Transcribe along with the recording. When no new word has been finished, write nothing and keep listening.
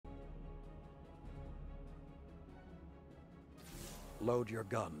Load your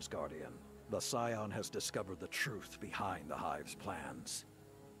guns, Guardian. The Scion has discovered the truth behind the Hive's plans.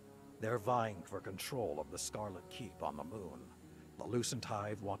 They're vying for control of the Scarlet Keep on the moon. The Lucent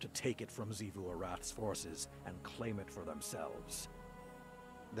Hive want to take it from Xivu Arath's forces and claim it for themselves.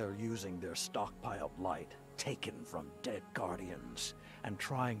 They're using their stockpiled light, taken from dead Guardians, and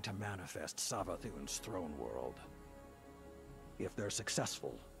trying to manifest Savathun's throne world. If they're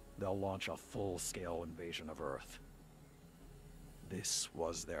successful, they'll launch a full-scale invasion of Earth. This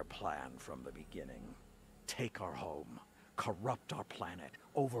was their plan from the beginning. Take our home, corrupt our planet,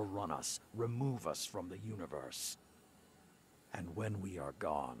 overrun us, remove us from the universe. And when we are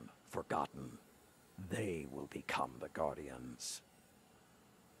gone, forgotten, they will become the Guardians.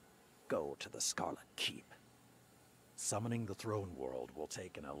 Go to the Scarlet Keep. Summoning the throne world will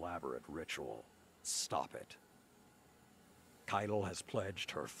take an elaborate ritual. Stop it. Caiatl has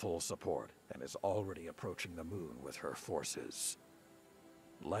pledged her full support and is already approaching the moon with her forces.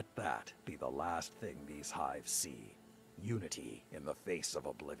 Let that be the last thing these hives see. Unity in the face of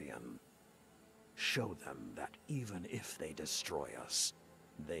oblivion. Show them that even if they destroy us,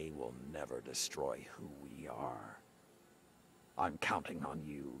 they will never destroy who we are. I'm counting on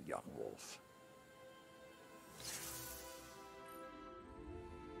you, young wolf.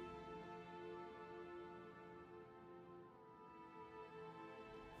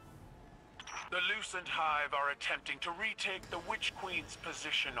 The Lucent Hive are attempting to retake the Witch Queen's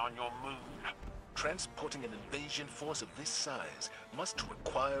position on your moon. Transporting an invasion force of this size must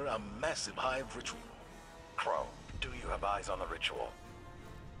require a massive hive ritual. Crow, do you have eyes on the ritual?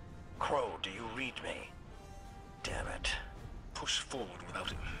 Crow, do you read me? Damn it. Push forward without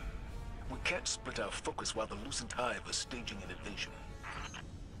him. We can't split our focus while the Lucent Hive is staging an invasion.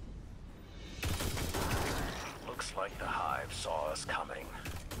 Looks like the Hive saw us coming.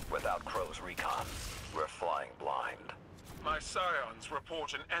 Without Crow's recon, we're flying blind. My scions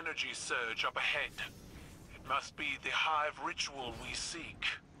report an energy surge up ahead. It must be the Hive ritual we seek.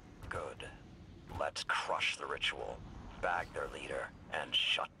 Good. Let's crush the ritual, bag their leader, and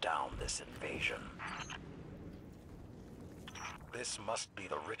shut down this invasion. This must be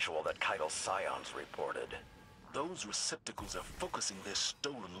the ritual that Caiatl's scions reported. Those receptacles are focusing their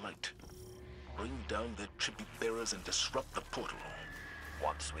stolen light. Bring down their tribute bearers and disrupt the portal.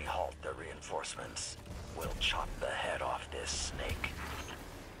 Once we halt their reinforcements, we'll chop the head off this snake.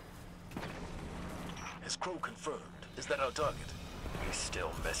 Has Crow confirmed? Is that our target? He's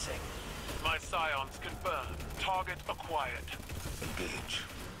still missing. My scions confirmed. Target acquired. Engage,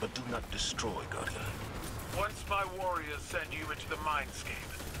 but do not destroy, Guardian. Once my warriors send you into the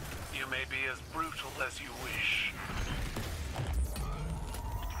mindscape, you may be as brutal as you wish.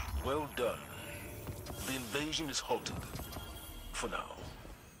 Well done. The invasion is halted. For now.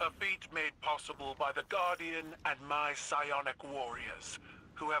 A feat made possible by the Guardian and my psionic warriors,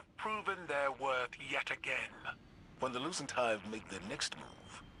 who have proven their worth yet again. When the Lucent Hive make their next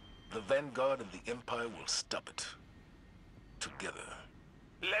move, the Vanguard and the Empire will stop it. Together.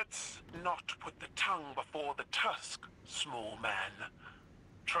 Let's not put the tongue before the tusk, small man.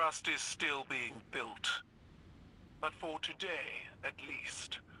 Trust is still being built. But for today, at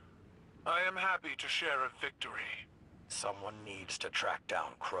least, I am happy to share a victory. Someone needs to track down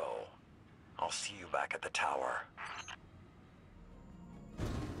Crow. I'll see you back at the tower.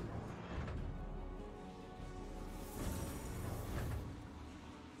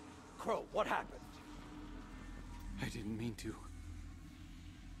 Crow, what happened? I didn't mean to.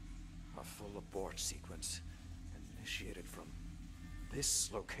 A full abort sequence initiated from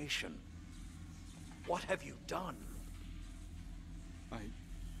this location. What have you done?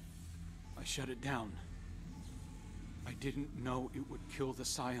 I shut it down. I didn't know it would kill the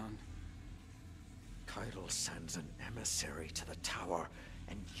Scion. Caiatl sends an emissary to the tower,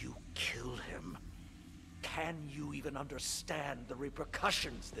 and you kill him. Can you even understand the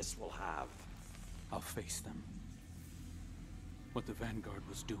repercussions this will have? I'll face them. What the Vanguard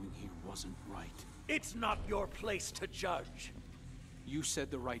was doing here wasn't right. It's not your place to judge. You said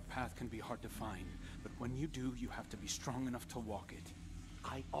the right path can be hard to find, but when you do, you have to be strong enough to walk it.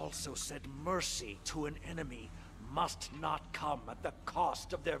 I also said mercy to an enemy must not come at the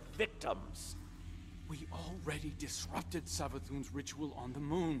cost of their victims. We already disrupted Savathun's ritual on the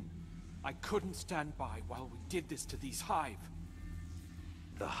moon. I couldn't stand by while we did this to these Hive.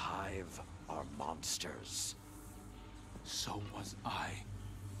 The Hive are monsters. So was I.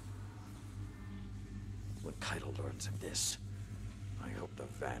 When Caiatl learns of this, I hope the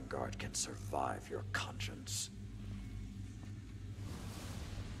Vanguard can survive your conscience.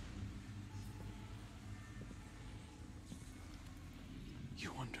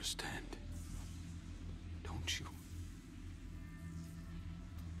 You understand, don't you?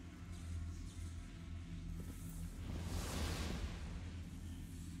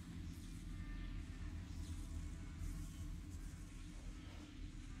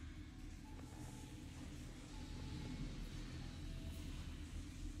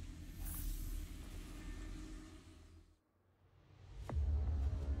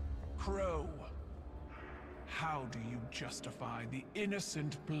 Crow, how do you justify the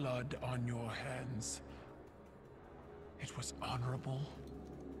innocent blood on your hands? It was honorable.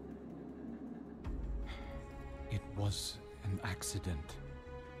 It was an accident.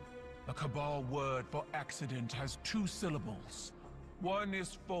 A Cabal word for accident has two syllables. One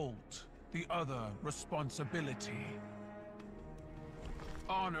is fault, the other responsibility.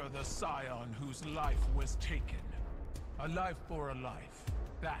 Honor the scion whose life was taken. A life for a life.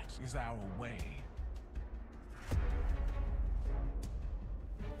 That is our way.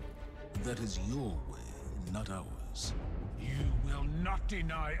 That is your way, not ours. You will not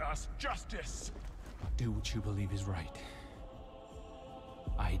deny us justice! Do what you believe is right.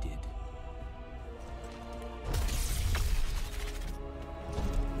 I did.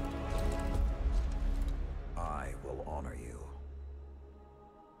 I will honor you.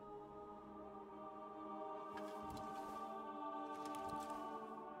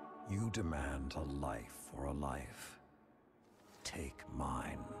 You demand a life for a life. Take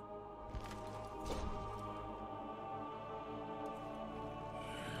mine.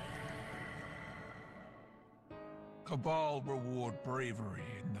 Cabal reward bravery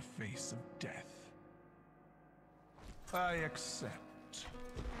in the face of death. I accept.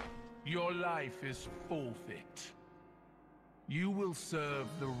 Your life is forfeit. You will serve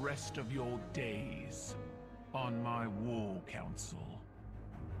the rest of your days on my war council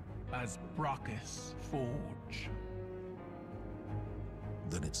as Brachus Forge.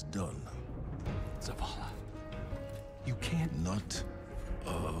 Then it's done. Zavala, you can't... Not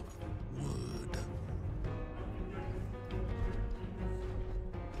a word.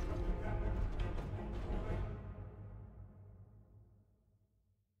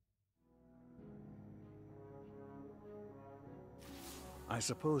 I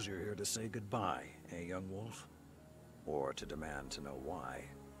suppose you're here to say goodbye, eh, young wolf? Or to demand to know why?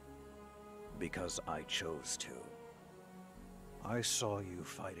 Because I chose to. I saw you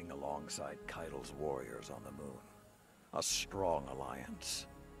fighting alongside Caiatl's warriors on the moon. A strong alliance.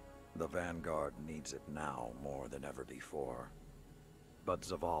 The Vanguard needs it now more than ever before. But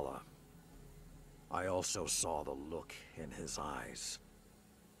Zavala, I also saw the look in his eyes.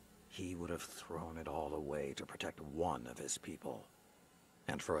 He would have thrown it all away to protect one of his people.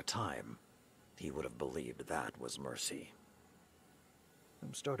 And for a time, he would have believed that was mercy.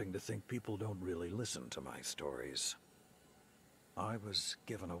 I'm starting to think people don't really listen to my stories. I was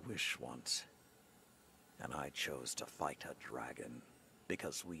given a wish once, and I chose to fight a dragon,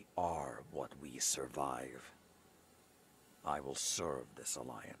 because we are what we survive. I will serve this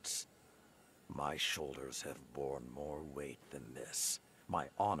alliance. My shoulders have borne more weight than this. My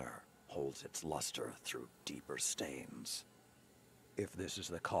honor holds its luster through deeper stains. If this is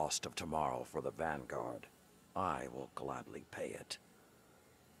the cost of tomorrow for the Vanguard, I will gladly pay it.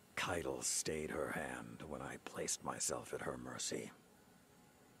 Caiatl stayed her hand when I placed myself at her mercy.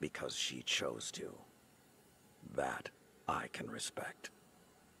 Because she chose to. That I can respect.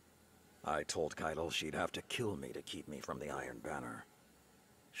 I told Caiatl she'd have to kill me to keep me from the Iron Banner.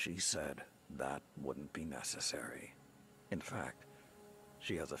 She said that wouldn't be necessary. In fact,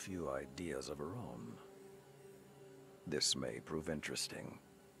 she has a few ideas of her own. This may prove interesting.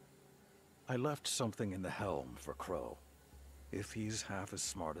 I left something in the helm for Crow. If he's half as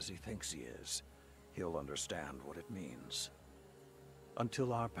smart as he thinks he is, he'll understand what it means.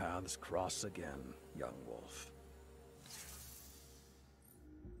 Until our paths cross again, young wolf.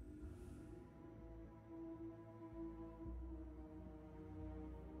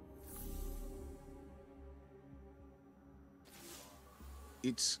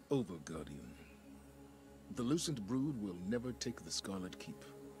 It's over, Guardian. The Lucent Brood will never take the Scarlet Keep,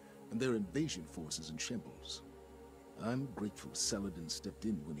 and their invasion force is in shambles. I'm grateful Saladin stepped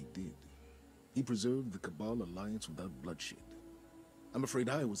in when he did. He preserved the Cabal alliance without bloodshed. I'm afraid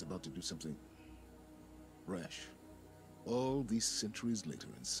I was about to do something rash. All these centuries later,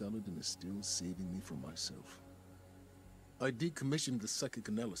 and Saladin is still saving me from myself. I decommissioned the psychic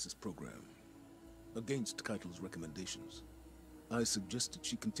analysis program, against Caiatl's recommendations. I suggested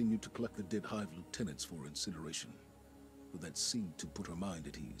she continue to collect the dead Hive lieutenants for incineration, but that seemed to put her mind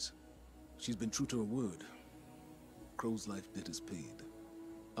at ease. She's been true to her word. Crow's life debt is paid.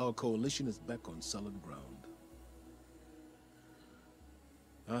 Our coalition is back on solid ground.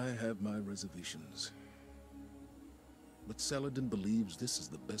 I have my reservations, but Saladin believes this is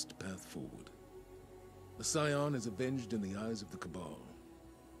the best path forward. The Scion is avenged in the eyes of the Cabal,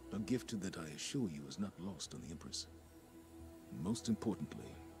 a gift that I assure you is not lost on the Empress. Most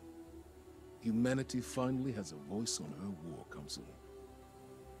importantly, humanity finally has a voice on her war council.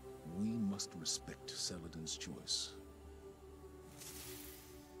 We must respect Saladin's choice.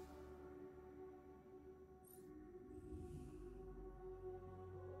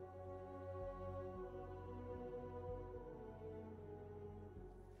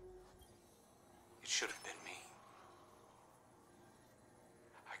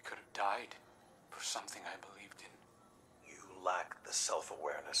 died for something I believed in. You lack the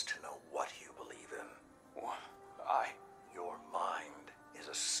self-awareness to know what you believe in. Well, Your mind is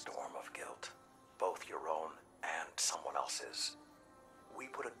a storm of guilt, both your own and someone else's. We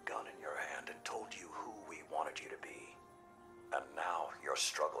put a gun in your hand and told you who we wanted you to be. And now you're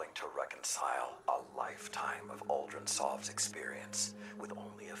struggling to reconcile a lifetime of Uldren Sov's experience with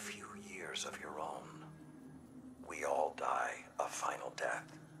only a few years of your own. We all die a final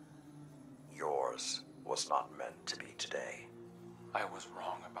death. Yours was not meant to be today. I was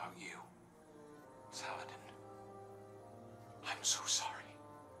wrong about you, Saladin. I'm so sorry.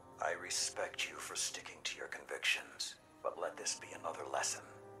 I respect you for sticking to your convictions, but let this be another lesson.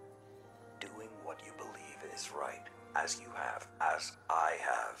 Doing what you believe is right, as you have, as I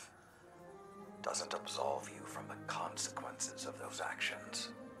have, doesn't absolve you from the consequences of those actions.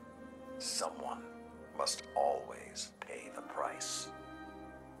 Someone must always pay the price.